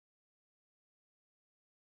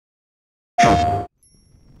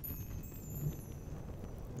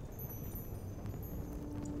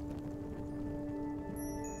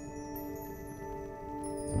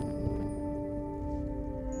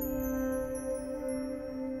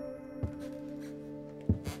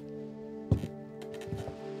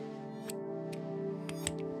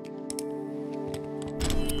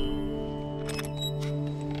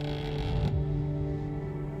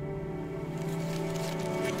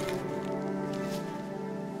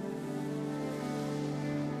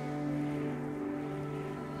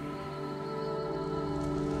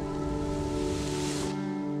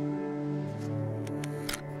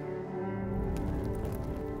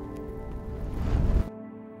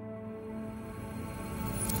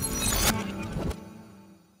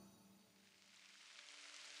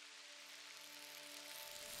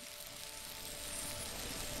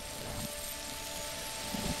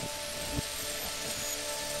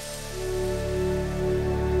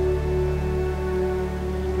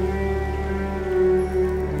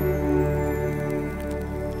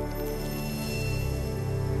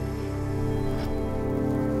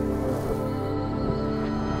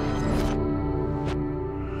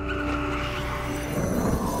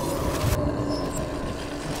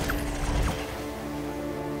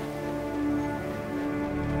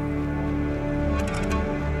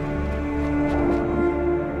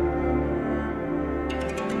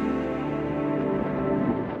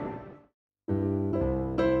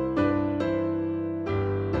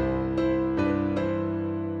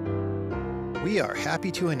We are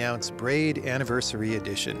happy to announce Braid Anniversary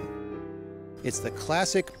Edition. It's the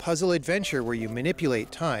classic puzzle adventure where you manipulate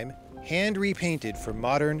time, hand repainted for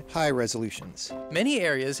modern, high resolutions. Many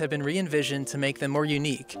areas have been re-envisioned to make them more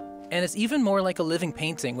unique, and it's even more like a living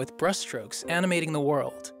painting with brushstrokes animating the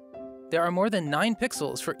world. There are more than 9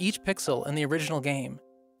 pixels for each pixel in the original game.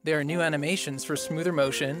 There are new animations for smoother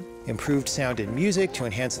motion, improved sound and music to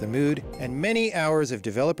enhance the mood, and many hours of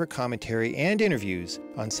developer commentary and interviews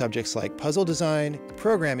on subjects like puzzle design,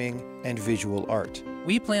 programming, and visual art.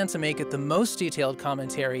 We plan to make it the most detailed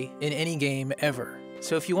commentary in any game ever.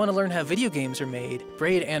 So if you want to learn how video games are made,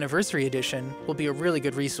 Braid Anniversary Edition will be a really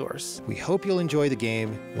good resource. We hope you'll enjoy the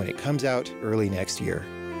game when it comes out early next year.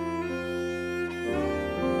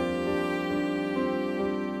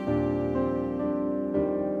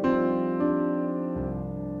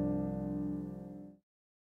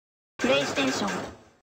 PlayStation